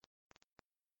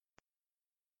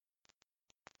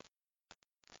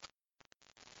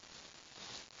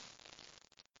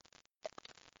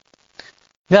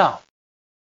 Now,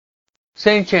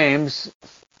 St. James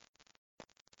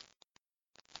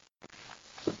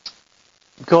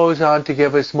goes on to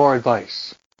give us more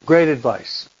advice. Great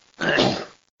advice. And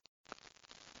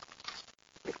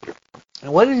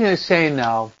what he's going to say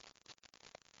now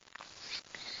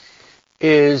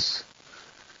is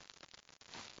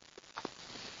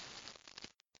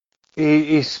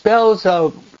he spells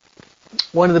out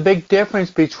one of the big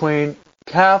differences between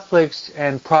Catholics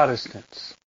and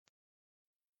Protestants.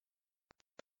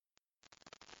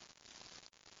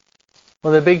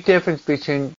 Well, the big difference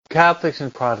between Catholics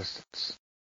and Protestants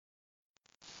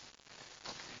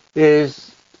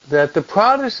is that the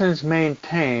Protestants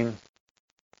maintain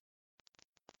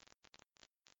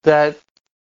that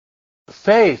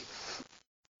faith,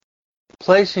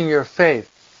 placing your faith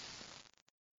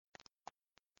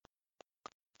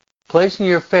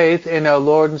in our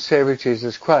Lord and Savior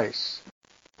Jesus Christ,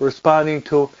 responding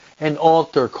to an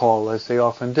altar call, as they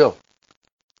often do.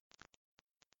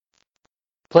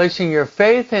 Placing your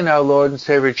faith in our Lord and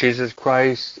Savior Jesus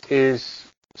Christ is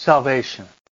salvation.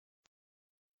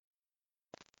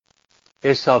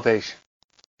 Is salvation.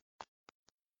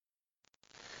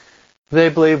 They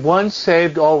believe once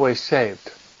saved, always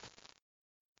saved.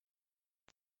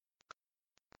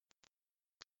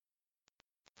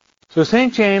 So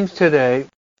St. James today,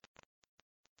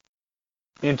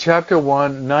 in chapter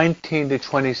 1, 19 to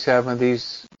 27,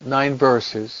 these 9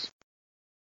 verses,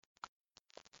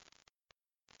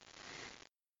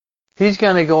 he's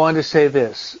going to go on to say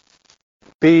this: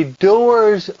 be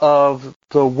doers of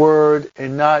the word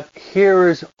and not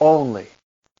hearers only,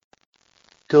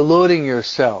 deluding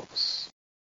yourselves.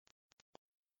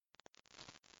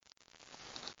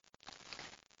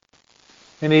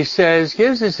 And he says,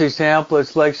 gives this example,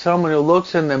 it's like someone who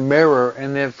looks in the mirror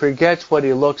and then forgets what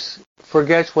he looks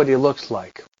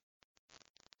like.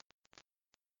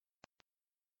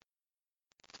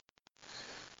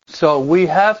 So we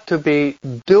have to be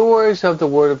doers of the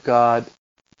Word of God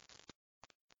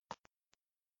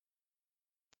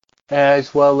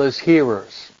as well as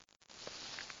hearers.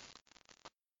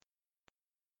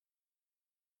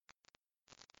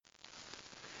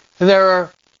 And there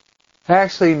are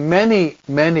actually many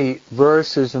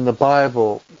verses in the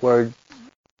Bible where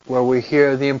we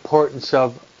hear the importance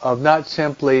of not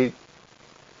simply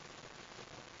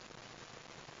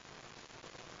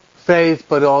faith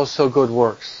but also good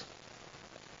works.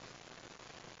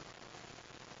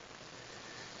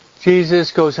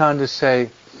 Jesus goes on to say,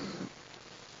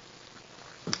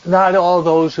 not all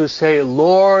those who say,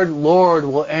 Lord, Lord,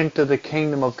 will enter the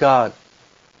kingdom of God.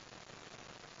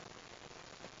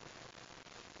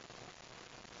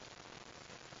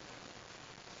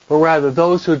 But rather,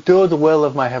 those who do the will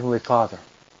of my heavenly Father.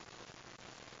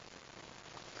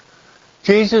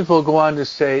 Jesus will go on to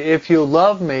say, if you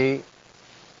love me,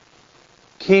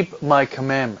 keep my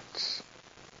commandments.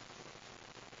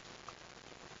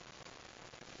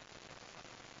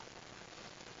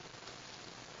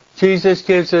 Jesus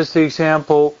gives us the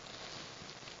example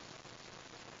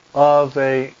of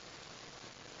a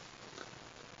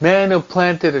man who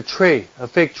planted a tree, a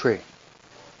fig tree.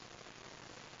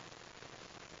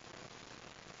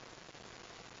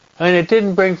 And it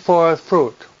didn't bring forth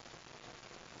fruit.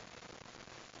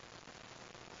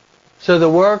 So the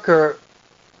worker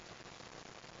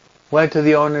went to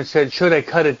the owner and said, should I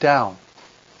cut it down?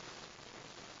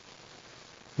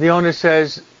 The owner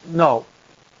says, no.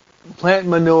 Plant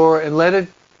manure and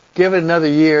give it another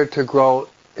year to grow.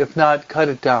 If not, cut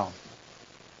it down.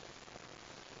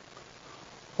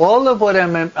 All of what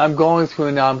I'm going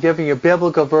through now, I'm giving you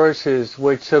biblical verses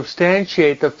which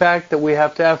substantiate the fact that we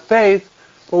have to have faith,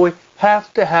 but we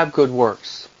have to have good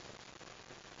works.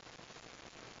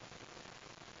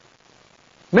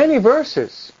 Many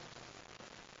verses.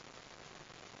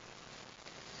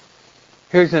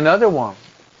 Here's another one.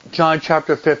 John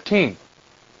chapter 15.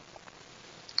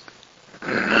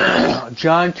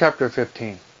 John chapter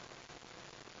 15.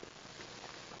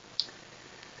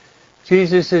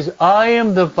 Jesus says, I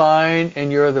am the vine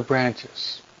and you're the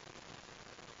branches.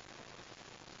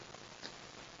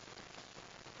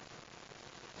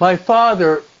 My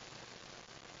Father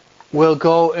will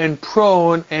go and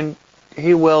prune, and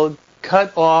he will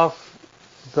cut off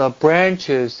the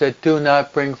branches that do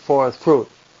not bring forth fruit.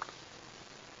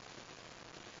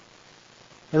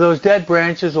 And those dead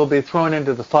branches will be thrown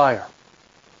into the fire.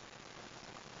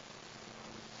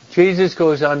 Jesus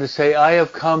goes on to say, I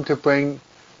have come that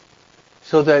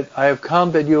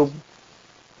you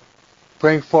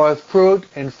bring forth fruit,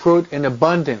 and fruit in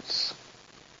abundance.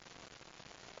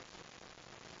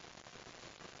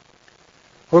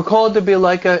 We're called to be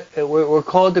like a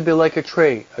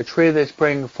tree that's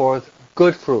bringing forth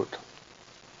good fruit.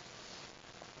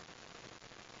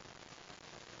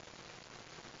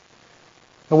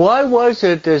 And why was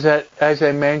it, as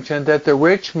I mentioned, that the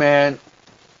rich man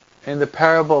in the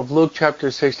parable of Luke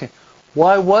chapter 16,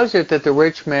 why was it that the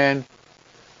rich man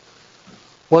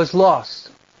was lost?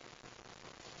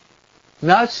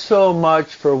 Not so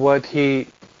much for what he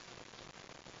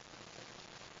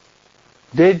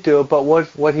did do, but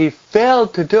what he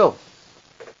failed to do.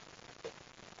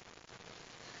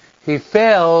 He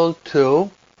failed to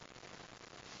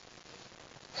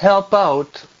help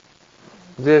out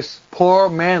this poor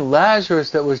man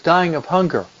Lazarus that was dying of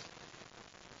hunger.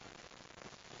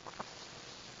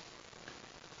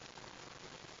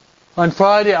 On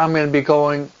Friday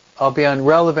I'll be on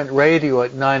Relevant Radio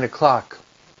at 9 o'clock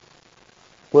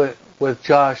with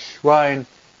Josh Ryan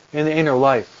in the Inner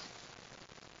Life.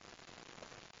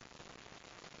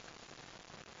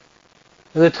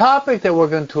 The topic that we're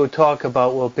going to talk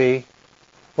about we'll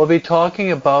be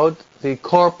talking about the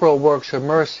corporal works of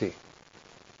mercy.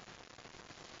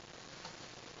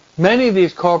 Many of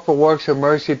these corporal works of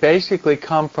mercy basically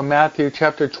come from Matthew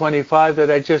chapter 25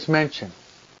 that I just mentioned.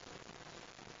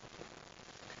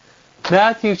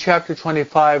 Matthew chapter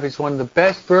 25 is one of the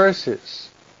best verses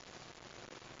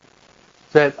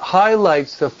that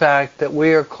highlights the fact that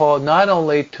we are called not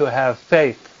only to have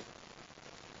faith,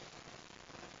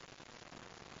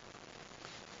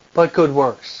 but good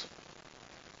works.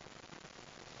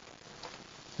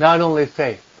 Not only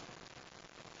faith,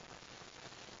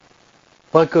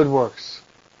 but good works.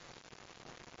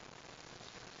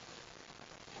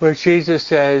 Where Jesus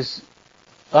says,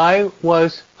 I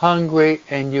was hungry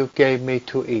and you gave me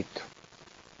to eat.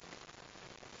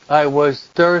 I was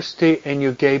thirsty and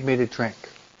you gave me to drink.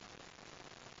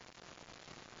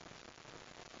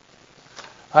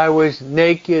 I was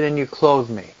naked and you clothed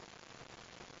me.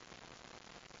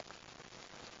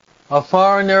 A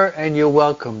foreigner and you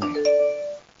welcomed me.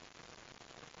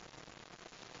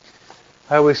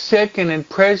 I was sick and in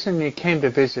prison and you came to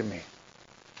visit me.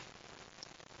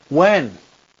 When,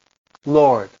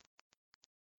 Lord?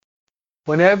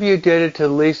 Whenever you did it to the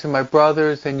least of my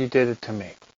brothers, then you did it to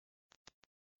me.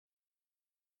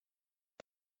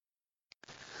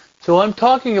 So what I'm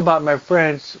talking about, my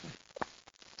friends,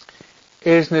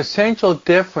 is an essential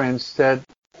difference that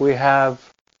we have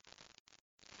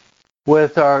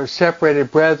with our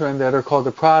separated brethren that are called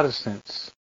the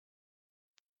Protestants.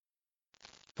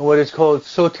 What is called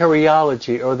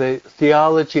soteriology, or the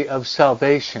theology of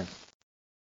salvation.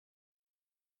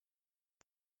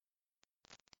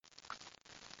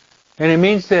 And it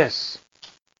means this.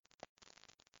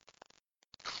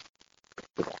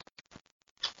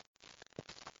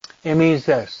 It means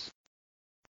this.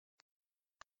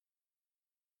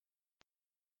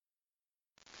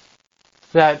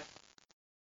 That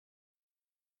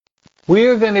we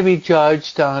are going to be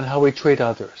judged on how we treat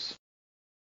others.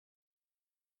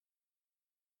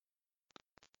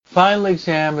 Final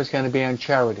exam is going to be on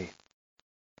charity.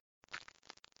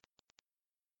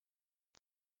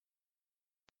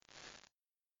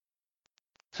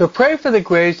 So pray for the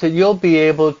grace that you'll be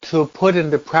able to put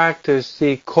into practice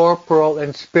the corporal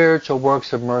and spiritual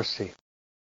works of mercy.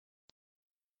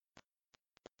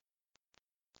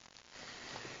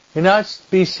 And not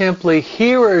be simply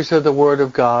hearers of the Word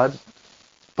of God,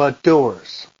 but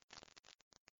doers.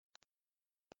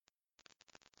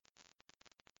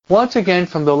 Once again,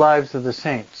 from the lives of the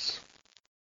saints.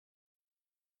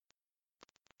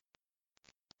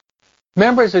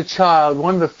 Remember, as a child,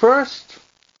 one of the first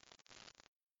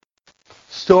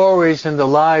stories in the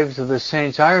lives of the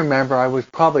saints, I remember I was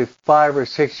probably 5 or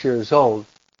 6 years old,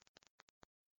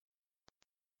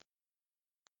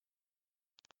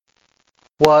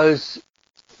 was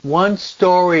one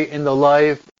story in the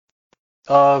life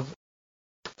of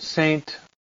Saint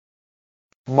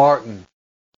Martin.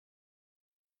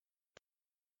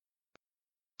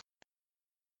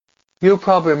 You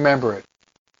probably remember it.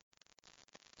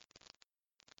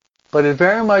 But it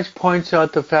very much points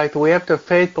out the fact that we have to have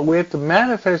faith, but we have to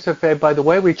manifest the faith by the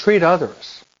way we treat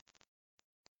others.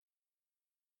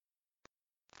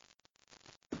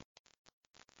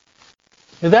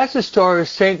 And that's the story of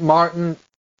Saint Martin,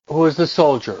 who was the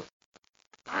soldier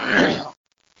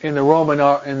in the Roman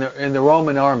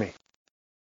army.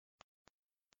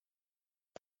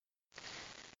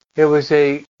 It was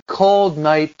a cold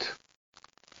night.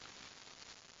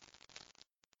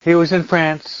 He was in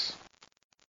France.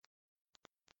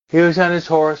 He was on his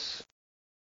horse.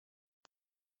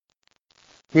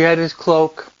 He had his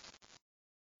cloak.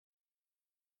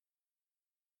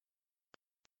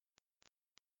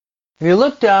 And he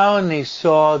looked down and he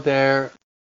saw there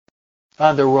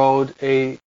on the road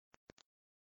a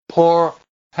poor,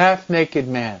 half-naked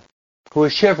man who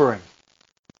was shivering.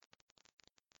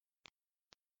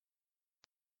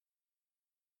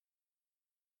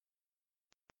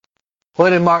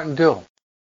 What did Martin do?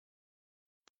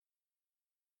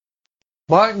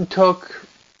 Martin took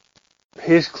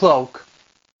his cloak,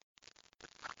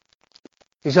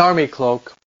 his army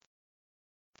cloak,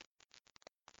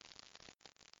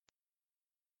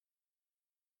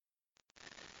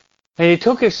 and he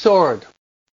took his sword,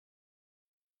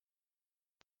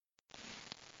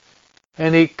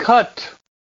 and he cut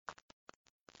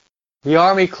the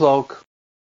army cloak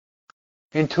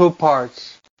in 2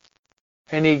 parts,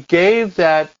 and he gave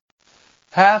that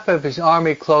half of his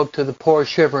army cloak to the poor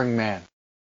shivering man.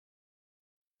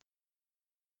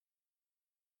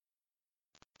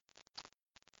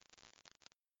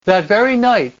 That very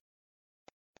night,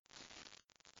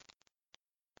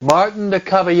 Martin the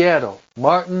Caballero,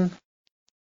 Martin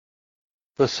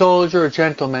the soldier or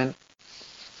gentleman,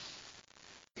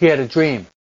 he had a dream.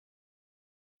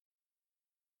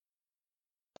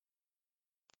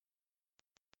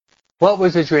 What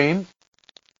was the dream?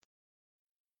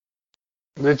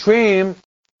 The dream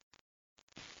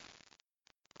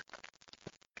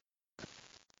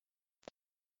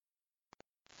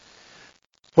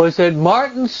was that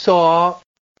Martin saw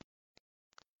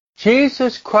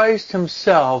Jesus Christ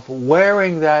himself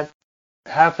wearing that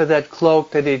half of that cloak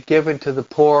that he'd given to the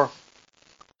poor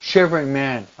shivering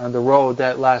man on the road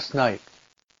that last night.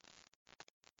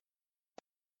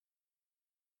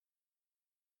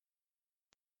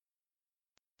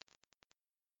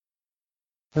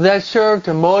 And that served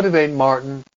to motivate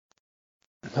Martin,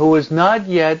 who was not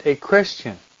yet a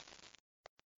Christian.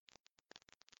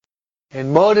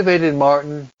 And motivated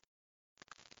Martin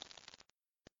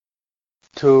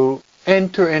to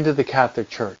enter into the Catholic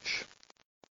Church.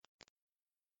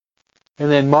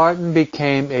 And then Martin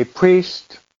became a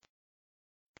priest.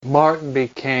 Martin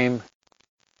became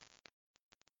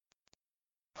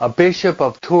a bishop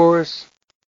of Tours.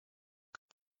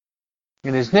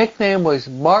 And his nickname was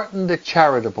Martin the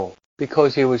Charitable,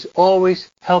 because he was always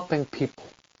helping people.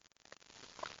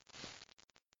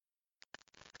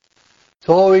 He's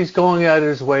always going out of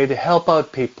his way to help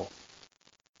out people.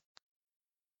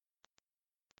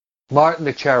 Martin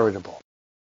the Charitable.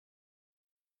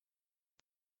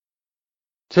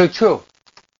 So true.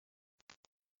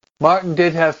 Martin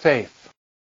did have faith.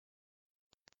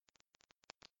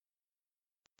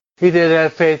 He did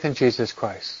have faith in Jesus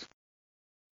Christ.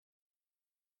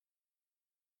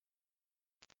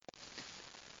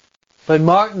 But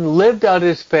Martin lived out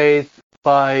his faith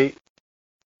by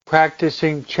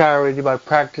practicing charity, by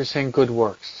practicing good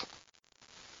works.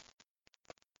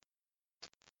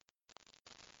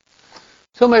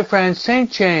 So my friends, St.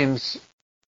 James,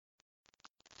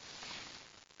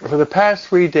 for the past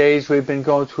 3 days we've been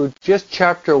going through just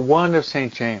chapter 1 of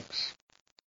St. James.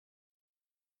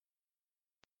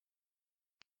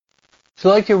 So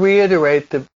I'd like to reiterate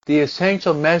the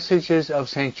essential messages of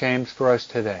St. James for us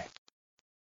today.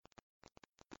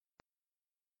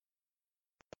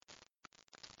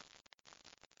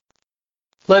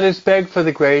 Let us beg for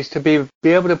the grace to be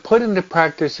able to put into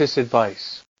practice this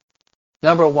advice.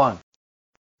 Number 1.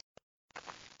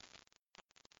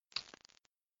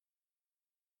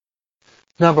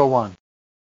 Number 1.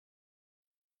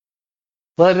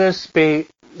 Let us be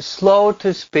slow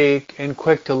to speak and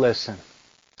quick to listen.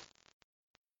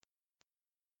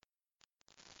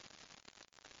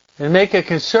 And make a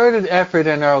concerted effort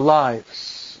in our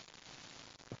lives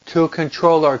to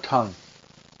control our tongue.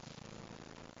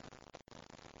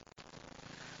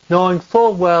 Knowing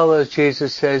full well, as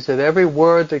Jesus says, that every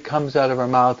word that comes out of our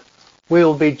mouth, we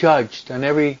will be judged on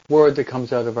every word that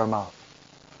comes out of our mouth.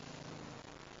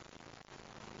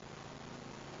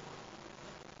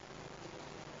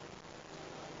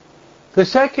 The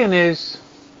second is,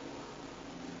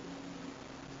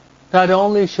 not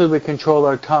only should we control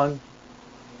our tongue,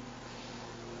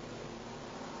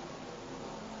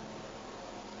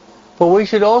 but we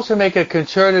should also make a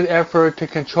concerted effort to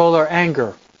control our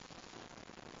anger.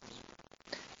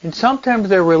 And sometimes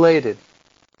they're related.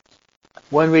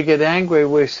 When we get angry,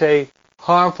 we say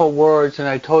harmful words, and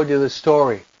I told you the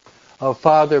story of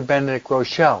Father Benedict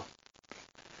Rochelle,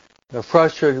 the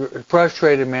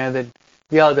frustrated man that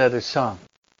yelled at his son.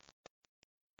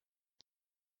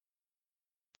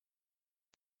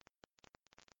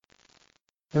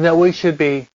 And that we should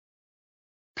be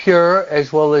pure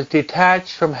as well as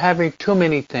detached from having too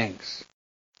many things.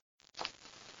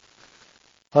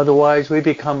 Otherwise, we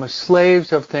become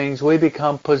slaves of things. We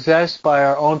become possessed by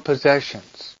our own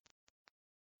possessions.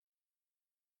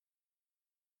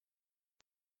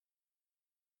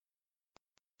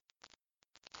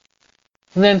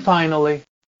 And then finally,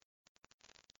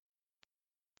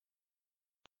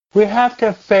 we have to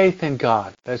have faith in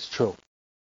God. That's true.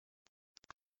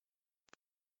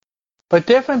 But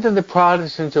different than the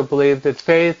Protestants who believe that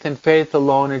faith and faith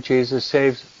alone in Jesus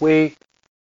saves, we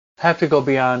have to go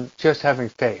beyond just having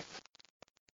faith.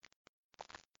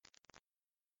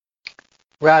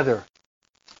 Rather,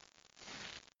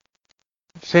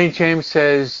 St. James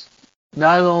says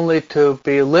not only to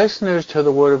be listeners to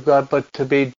the Word of God, but to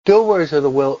be doers of the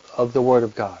will of the Word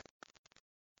of God.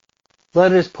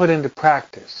 Let us put into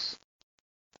practice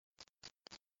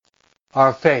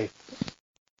our faith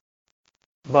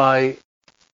by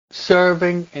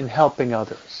serving and helping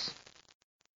others.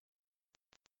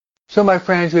 So my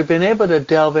friends, we've been able to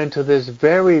delve into this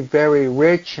very, very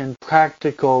rich and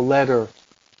practical letter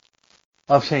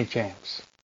of St. James.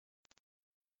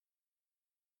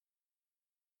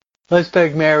 Let's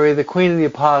beg Mary, the Queen of the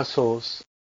Apostles,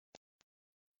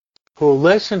 who will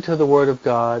listen to the Word of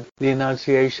God, the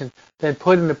Annunciation, then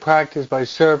put into practice by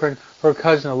serving her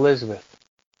cousin Elizabeth,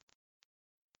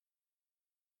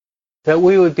 that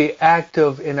we would be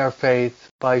active in our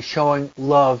faith by showing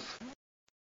love,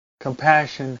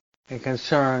 compassion, and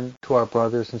concern to our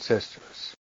brothers and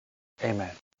sisters.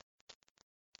 Amen.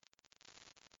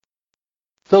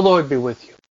 The Lord be with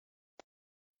you.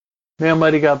 May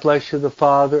Almighty God bless you, the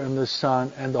Father, and the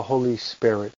Son, and the Holy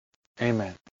Spirit.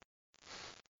 Amen.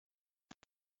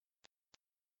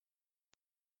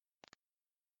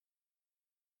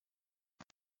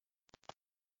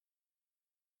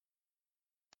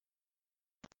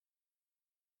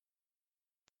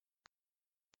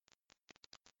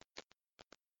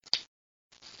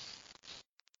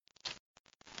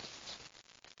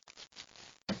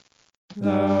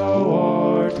 Thou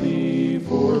art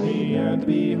before me and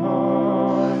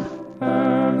behind,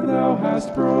 and thou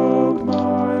hast broke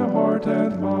my heart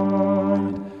and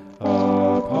mind.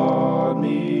 Upon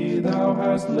me thou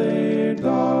hast laid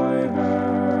thy hand.